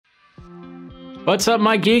What's up,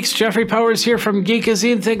 my geeks? Jeffrey Powers here from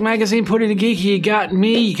Geekazine. Think Magazine, put it in geeky. You got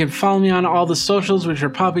me. You can follow me on all the socials, which are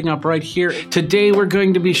popping up right here. Today, we're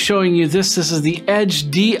going to be showing you this. This is the Edge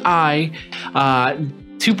DI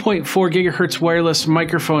 2.4 gigahertz wireless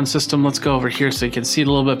microphone system. Let's go over here so you can see it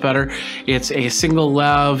a little bit better. It's a single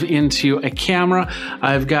lav into a camera.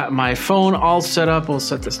 I've got my phone all set up. We'll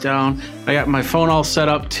set this down. I got my phone all set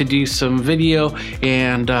up to do some video,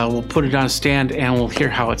 and we'll put it on a stand and we'll hear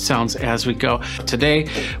how it sounds as we go. Today,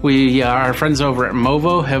 our friends over at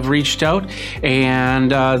Movo have reached out,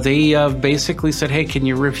 and they basically said, hey, can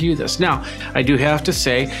you review this? Now, I do have to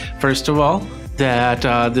say, first of all,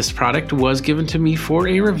 that this product was given to me for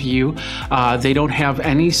a review. They don't have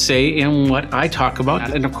any say in what I talk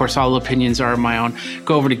about, and of course all opinions are my own.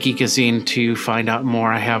 Go over to Geekazine to find out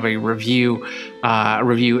more. I have a review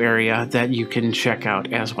area that you can check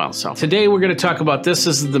out as well. So today we're going to talk about this.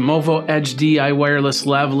 This is the Movo Edge DI wireless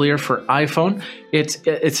lavalier for iPhone. It's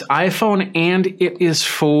iPhone, and it is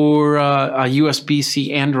for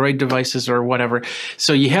USB-C Android devices or whatever.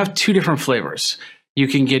 So you have two different flavors. You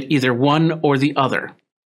can get either one or the other.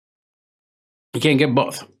 You can't get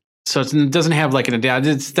both. So it doesn't have like an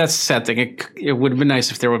adapter. That's the sad thing. It would have been nice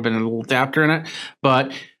if there would have been a little adapter in it.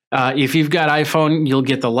 But if you've got iPhone, you'll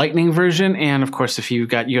get the Lightning version. And of course, if you've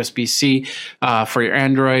got USB-C for your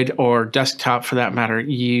Android or desktop for that matter,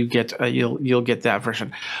 you'll get that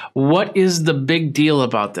version. What is the big deal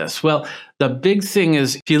about this? Well, the big thing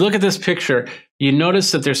is, if you look at this picture, you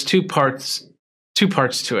notice that there's two parts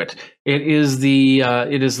to it. It is the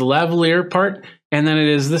lavalier part, and then it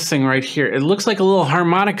is this thing right here. It looks like a little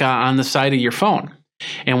harmonica on the side of your phone.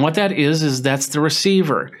 And what that is that's the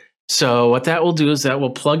receiver. So what that will do is that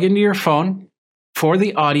will plug into your phone for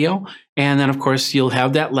the audio, and then of course you'll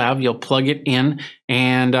have that lav. You'll plug it in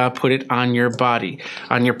and put it on your body,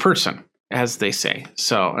 on your person, as they say.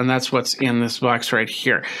 So, and that's what's in this box right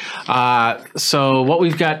here. So what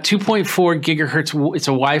we've got, 2.4 gigahertz, it's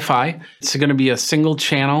a Wi-Fi. It's going to be a single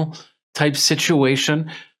channel type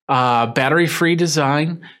situation, battery-free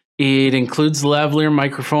design. It includes lavalier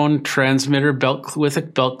microphone, transmitter, with a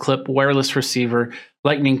belt clip, wireless receiver,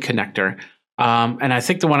 lightning connector. And I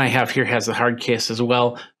think the one I have here has the hard case as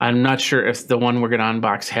well. I'm not sure if the one we're going to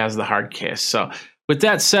unbox has the hard case. So with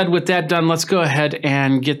that said, with that done, let's go ahead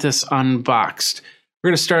and get this unboxed. We're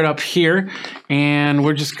going to start up here, and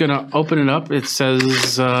we're just going to open it up. It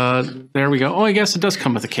says, there we go. Oh, I guess it does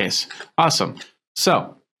come with a case. Awesome.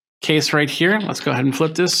 So, case right here. Let's go ahead and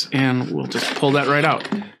flip this, and we'll just pull that right out.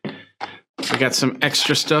 We got some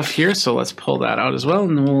extra stuff here, so let's pull that out as well,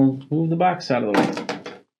 and then we'll move the box out of the way.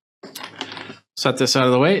 Set this out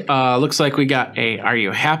of the way. Looks like we got a "Are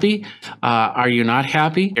you happy? Are you not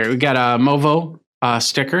happy?" Here we got a Movo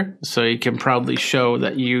sticker, so you can proudly show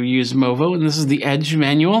that you use Movo. And this is the Edge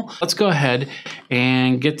manual. Let's go ahead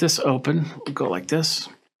and get this open. We'll go like this.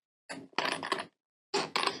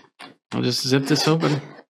 I'll just zip this open.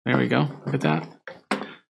 There we go. Look at that.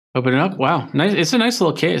 Open it up. Wow, nice. It's a nice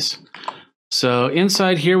little case. So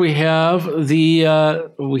inside here we have the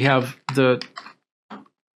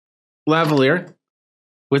lavalier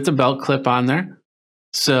with the belt clip on there.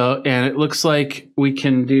 So, and it looks like we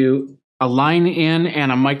can do a line in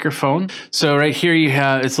and a microphone. So right here you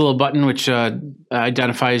have, it's a little button which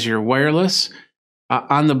identifies your wireless.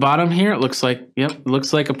 On the bottom here, it looks like, yep, it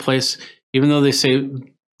looks like a place, even though they say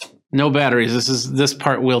no batteries, this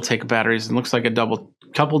part will take batteries, and looks like a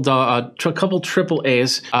couple triple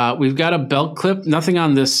A's. We've got a belt clip, nothing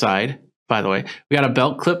on this side, by the way. We got a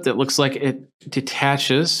belt clip that looks like it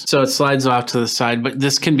detaches, so it slides off to the side, but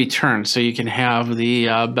this can be turned, so you can have the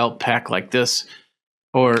belt pack like this,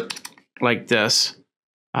 or like this,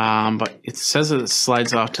 but it says that it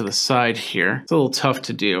slides off to the side here. It's a little tough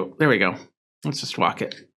to do. There we go. Let's just walk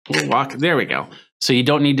it. We'll walk it. There we go. So you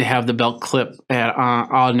don't need to have the belt clip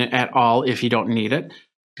on at all if you don't need it,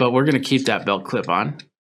 but we're going to keep that belt clip on.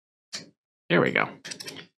 There we go.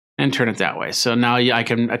 And turn it that way. So now I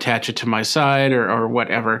can attach it to my side or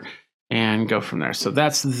whatever and go from there. So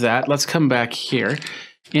that's that. Let's come back here.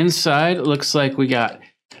 Inside, it looks like we got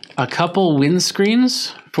a couple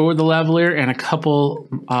windscreens for the lavalier and a couple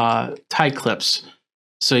tie clips,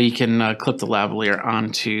 so you can clip the lavalier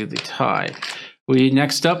onto the tie.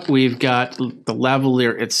 Next up, we've got the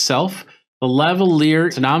lavalier itself. The lavalier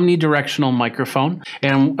is an omnidirectional microphone,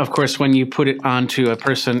 and of course, when you put it onto a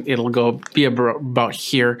person, it'll be about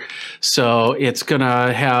here. So it's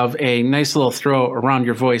gonna have a nice little throw around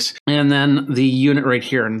your voice, and then the unit right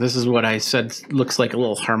here. And this is what I said looks like a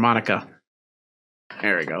little harmonica.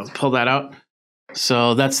 There we go. Let's pull that out.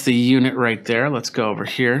 So that's the unit right there. Let's go over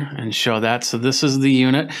here and show that. So this is the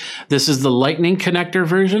unit. This is the Lightning connector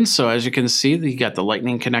version. So as you can see, you got the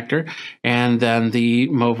Lightning connector and then the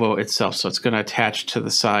Movo itself. So it's going to attach to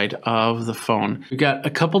the side of the phone. We've got a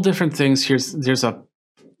couple different things here. There's a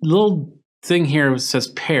little thing here that says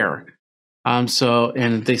pair. And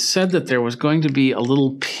they said that there was going to be a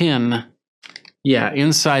little pin. Yeah,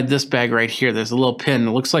 inside this bag right here, there's a little pin.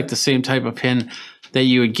 It looks like the same type of pin that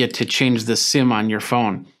you would get to change the SIM on your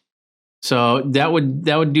phone. So that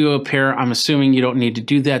would do a pair. I'm assuming you don't need to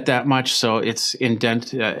do that much, so it's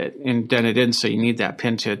indented in, so you need that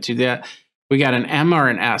pin to do that. We got an M or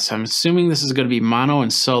an S. I'm assuming this is going to be mono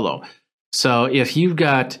and solo. So if you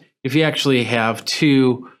actually have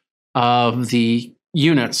two of the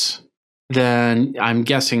units, then I'm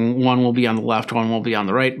guessing one will be on the left, one will be on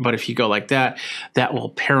the right. But if you go like that, that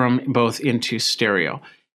will pair them both into stereo.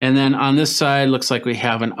 And then on this side, looks like we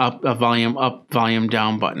have a volume up, volume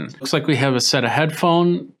down button. Looks like we have a set of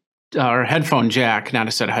headphone jack, not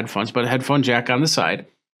a set of headphones, but a headphone jack on the side.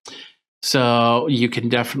 So you can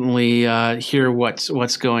definitely hear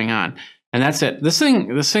what's going on. And that's it. This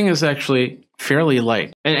thing is actually fairly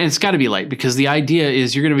light. And it's got to be light because the idea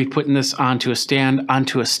is you're going to be putting this onto a stand,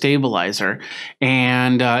 onto a stabilizer,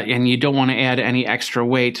 and you don't want to add any extra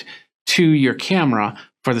weight to your camera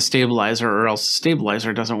for the stabilizer, or else the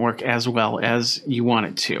stabilizer doesn't work as well as you want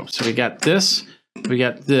it to. So we got this,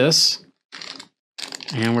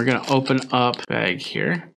 and we're going to open up bag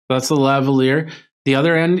here. That's the lavalier. The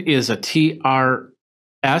other end is a TRS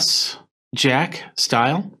jack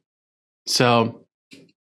style. So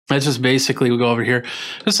that's just basically, we go over here,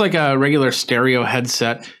 just like a regular stereo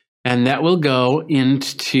headset, and that will go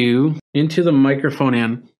into the microphone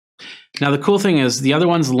in. Now, the cool thing is the other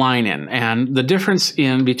one's line in, and the difference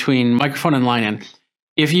in between microphone and line in,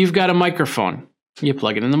 if you've got a microphone, you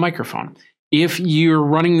plug it in the microphone. If you're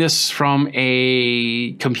running this from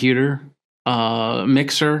a computer,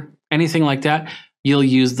 mixer, anything like that, you'll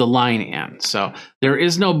use the line in. So there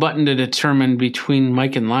is no button to determine between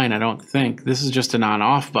mic and line, I don't think. This is just an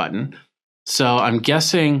on-off button. So I'm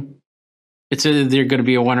guessing it's either going to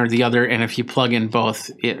be a one or the other, and if you plug in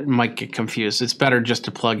both, it might get confused. It's better just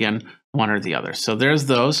to plug in one or the other. So there's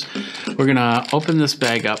those. We're going to open this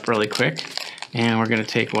bag up really quick, and we're going to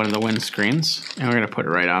take one of the windscreens, and we're going to put it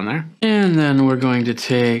right on there. And then we're going to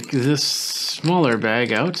take this smaller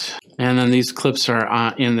bag out, and then these clips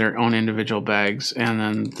are in their own individual bags, and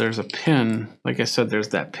then there's a pin. Like I said, there's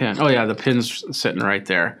that pin. Oh yeah, the pin's sitting right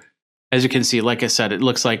there. As you can see, like I said, it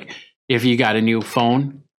looks like if you got a new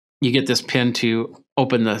phone, you get this pin to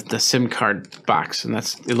open the SIM card box, and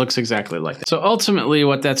it looks exactly like that. So ultimately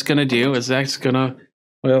what that's going to do is that's going to,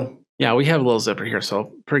 well, yeah, we have a little zipper here, so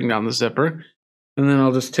I'll bring down the zipper, and then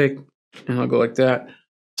I'll just take, and I'll go like that.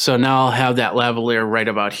 So now I'll have that lavalier right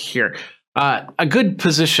about here. A good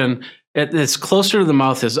position that's closer to the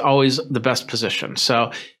mouth is always the best position.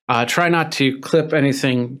 So try not to clip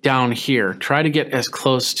anything down here. Try to get as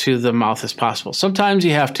close to the mouth as possible. Sometimes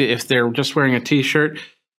you have to, if they're just wearing a t-shirt,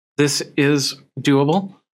 this is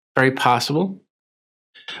doable, very possible,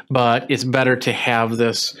 but it's better to have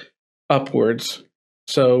this upwards.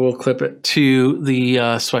 So we'll clip it to the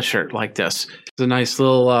sweatshirt like this. It's a nice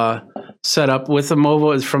little setup with a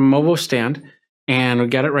Movo. It's from Movo stand, and we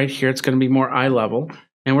got it right here. It's going to be more eye level,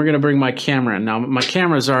 and we're going to bring my camera in. Now my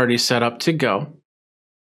camera is already set up to go.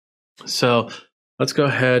 So let's go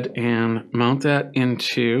ahead and mount that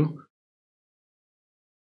into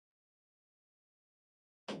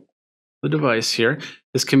the device here.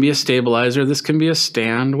 This can be a stabilizer, this can be a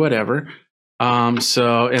stand, whatever. And this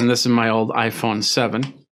is my old iPhone 7.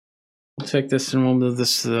 We'll take this and we'll move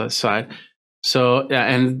this to the side. So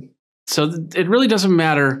it really doesn't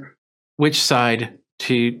matter which side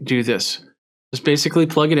to do this. Just basically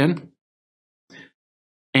plug it in.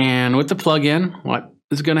 And with the plug in, what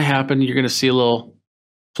is going to happen, you're going to see a little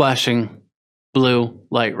flashing blue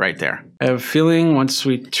light right there. I have a feeling once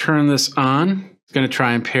we turn this on, going to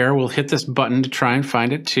try and pair. We'll hit this button to try and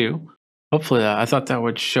find it too. Hopefully I thought that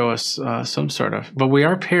would show us some sort of, but we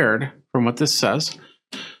are paired from what this says.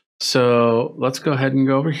 So let's go ahead and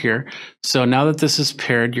go over here. So now that this is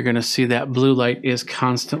paired, you're going to see that blue light is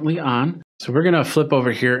constantly on. So we're going to flip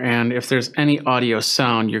over here, and if there's any audio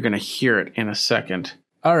sound, you're going to hear it in a second.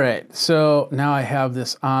 All right, so now I have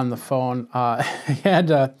this on the phone.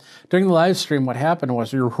 During the live stream, what happened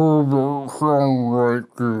was you heard the sound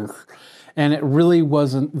like this. And it really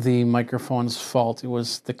wasn't the microphone's fault. It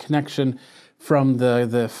was the connection from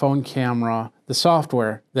the phone camera, the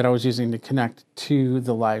software that I was using to connect to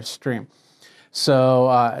the live stream.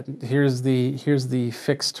 So here's the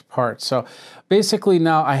fixed part. So basically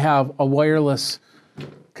now I have a wireless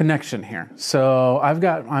connection here. So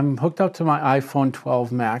I'm hooked up to my iPhone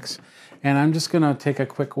 12 Max, and I'm just gonna take a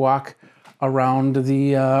quick walk around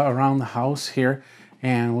the house here,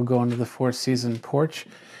 and we'll go into the Four Seasons porch.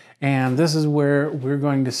 And this is where we're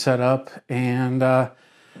going to set up, and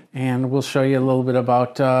we'll show you a little bit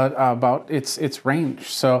about its range.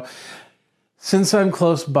 So since I'm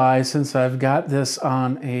close by, since I've got this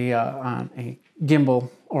on a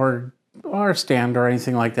gimbal or stand or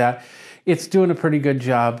anything like that, it's doing a pretty good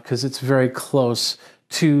job because it's very close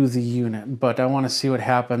to the unit. But I want to see what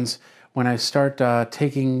happens when I start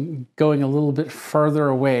going a little bit further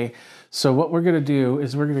away. So what we're going to do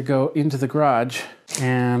is we're going to go into the garage,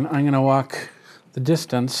 and I'm going to walk the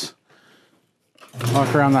distance,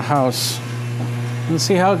 walk around the house, and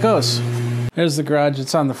see how it goes. There's the garage.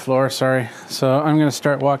 It's on the floor, sorry. So I'm going to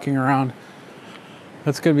start walking around.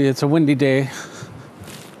 It's a windy day.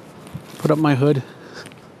 Put up my hood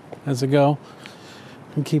as I go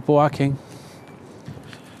and keep walking.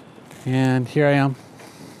 And here I am,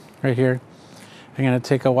 right here. I'm going to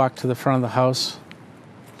take a walk to the front of the house.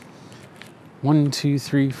 1, 2,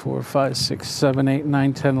 3, 4, 5, 6, 7, 8,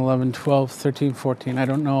 9, 10, 11, 12, 13, 14. I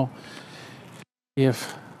don't know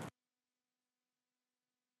if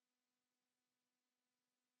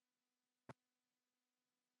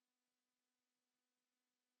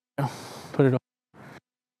put it on.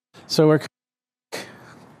 So we're,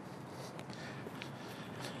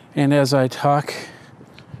 and as I talk,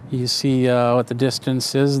 you see what the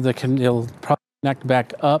distance is. It'll probably connect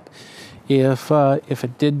back up if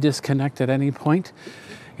it did disconnect at any point,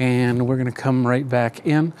 and we're going to come right back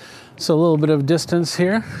in. So a little bit of distance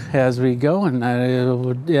here as we go, and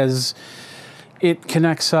as it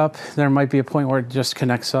connects up, there might be a point where it just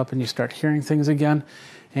connects up and you start hearing things again,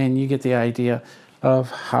 and you get the idea of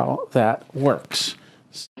how that works.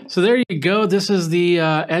 So there you go. This is the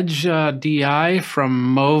Edge DI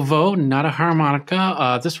from Movo, not a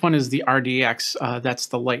harmonica. This one is the RDX. That's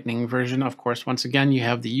the Lightning version. Of course, once again, you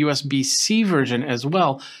have the USB-C version as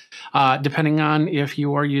well, depending on if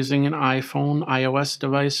you are using an iPhone, iOS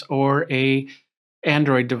device, or a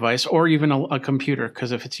Android device, or even a computer,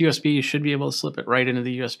 because if it's USB, you should be able to slip it right into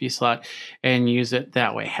the USB slot and use it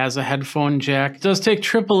that way. Has a headphone jack. It does take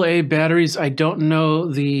AAA batteries. I don't know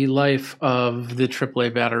the life of the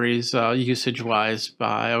AAA batteries usage-wise.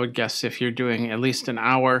 I would guess if you're doing at least an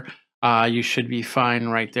hour, you should be fine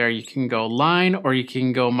right there. You can go line or you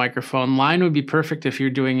can go microphone. Line would be perfect if you're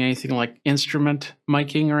doing anything like instrument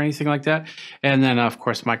miking or anything like that. And then, of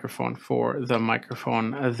course, microphone for the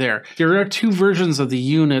microphone there. There are two versions of the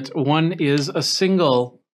unit. One is a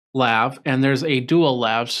single lav, and there's a dual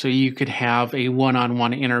lav, so you could have a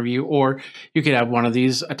one-on-one interview, or you could have one of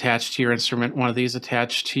these attached to your instrument, one of these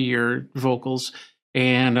attached to your vocals,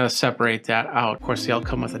 and separate that out. Of course, they all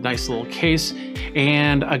come with a nice little case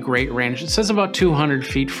and a great range. It says about 200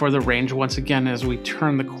 feet for the range. Once again, as we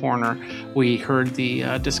turn the corner, we heard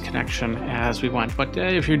the disconnection as we went. But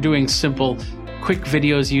if you're doing simple, quick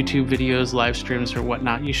videos, YouTube videos, live streams, or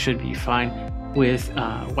whatnot, you should be fine with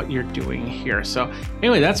what you're doing here. So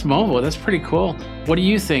anyway, that's Movo. That's pretty cool. What do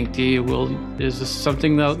you think? Is this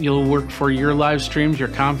something that you'll work for your live streams, your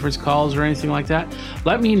conference calls, or anything like that?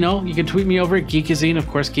 Let me know. You can tweet me over at Geekazine, of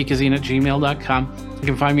course, geekazine@gmail.com. You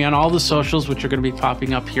can find me on all the socials, which are going to be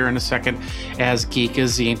popping up here in a second as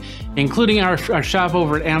Geekazine, including our shop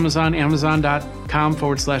over at Amazon,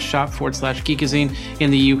 amazon.com/shop/Geekazine.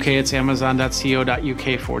 In the UK, it's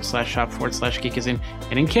amazon.co.uk/shop/Geekazine.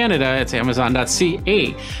 And in Canada, it's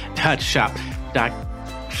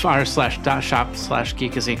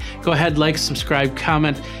amazon.ca.shop/Geekazine. Go ahead, like, subscribe,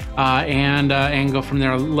 comment, and go from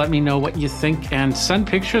there. Let me know what you think, and send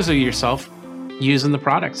pictures of yourself using the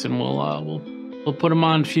products, and we'll put them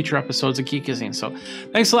on future episodes of Geekazine. So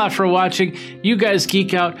thanks a lot for watching. You guys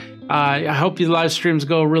geek out. I hope your live streams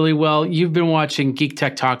go really well. You've been watching Geek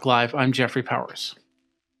Tech Talk Live. I'm Jeffrey Powers.